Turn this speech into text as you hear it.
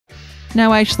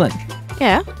Now, Aislinn,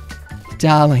 Yeah.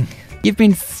 darling, you've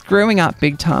been screwing up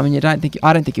big time and I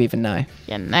don't think you even know.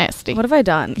 You're nasty. What have I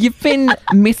done? You've been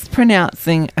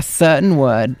mispronouncing a certain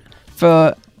word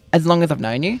for as long as I've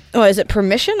known you. Oh, is it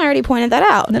permission? I already pointed that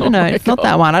out. No, it's not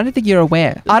that one. I don't think you're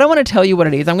aware. I don't want to tell you what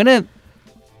it is. I'm going to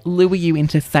lure you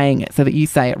into saying it so that you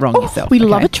say it wrong yourself. We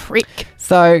love a trick.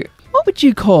 So, what would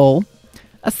you call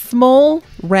a small,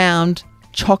 round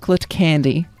chocolate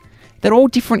candy? They're all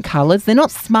different colours. They're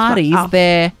not Smarties. Oh.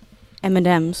 They're...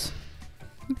 M&Ms.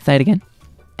 Say it again.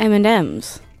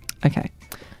 M&Ms. Okay.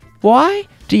 Why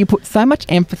do you put so much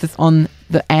emphasis on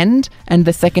the and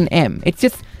the second M? It's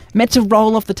just meant to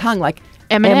roll off the tongue like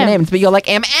M&Ms, but you're like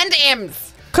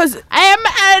M&Ms. Because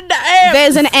M&Ms.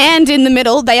 there's an and in the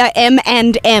middle. They are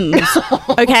M&Ms.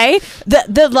 Okay?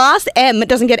 The last M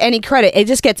doesn't get any credit. It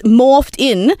just gets morphed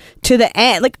in to the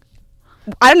and. Like,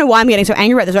 I don't know why I'm getting so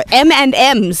angry about this.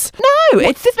 M&Ms. No,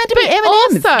 it's just meant to be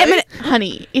M&Ms. Also,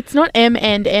 honey, it's not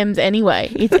M&Ms anyway.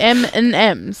 It's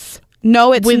M&Ms.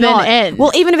 No, it's with not. an N.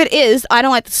 Well, even if it is, I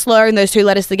don't like the slurring those two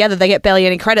letters together. They get barely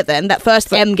any credit then. That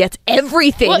first M gets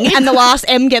everything and the last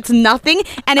M gets nothing.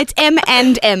 And it's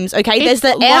M&Ms, okay? There's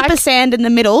the ampersand in the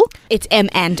middle. It's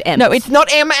M&Ms. No, it's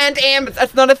not M&Ms.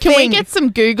 That's not a thing. Can we get some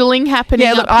Googling happening?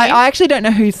 Yeah, look, I actually don't know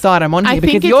whose side I'm on here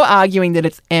because you're arguing that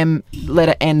it's M,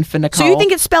 letter N for Nicole. So you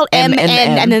think it's spelled M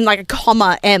and then like a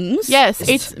comma M's? Yes,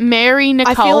 it's Mary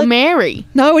Nicole like Mary.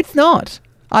 No, it's not.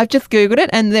 I've just Googled it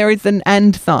and there is an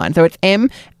and sign. So it's M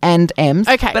and M's.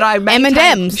 Okay. But I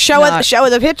M&Ms. Show her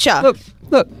the picture.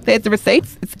 Look, there's the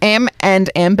receipts. It's M and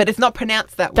M, but it's not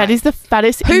pronounced that way. That is the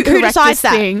fattest, Who decides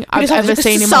that? thing I've ever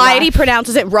seen in my Society life.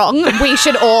 pronounces it wrong. We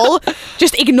should all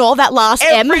just ignore that last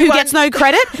M who gets no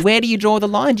credit. Where do you draw the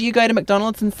line? Do you go to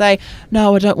McDonald's and say,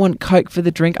 no, I don't want Coke for the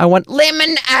drink. I want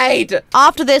lemonade.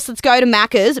 After this, let's go to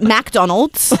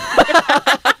McDonald's,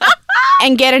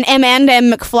 and get an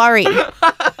M&M McFlurry.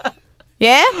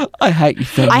 Yeah? I hate you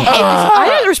so much. I hate this. I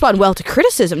don't respond well to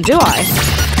criticism, do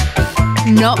I?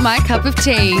 Not my cup of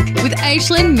tea with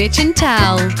Aislinn, Mitch and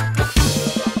Tal.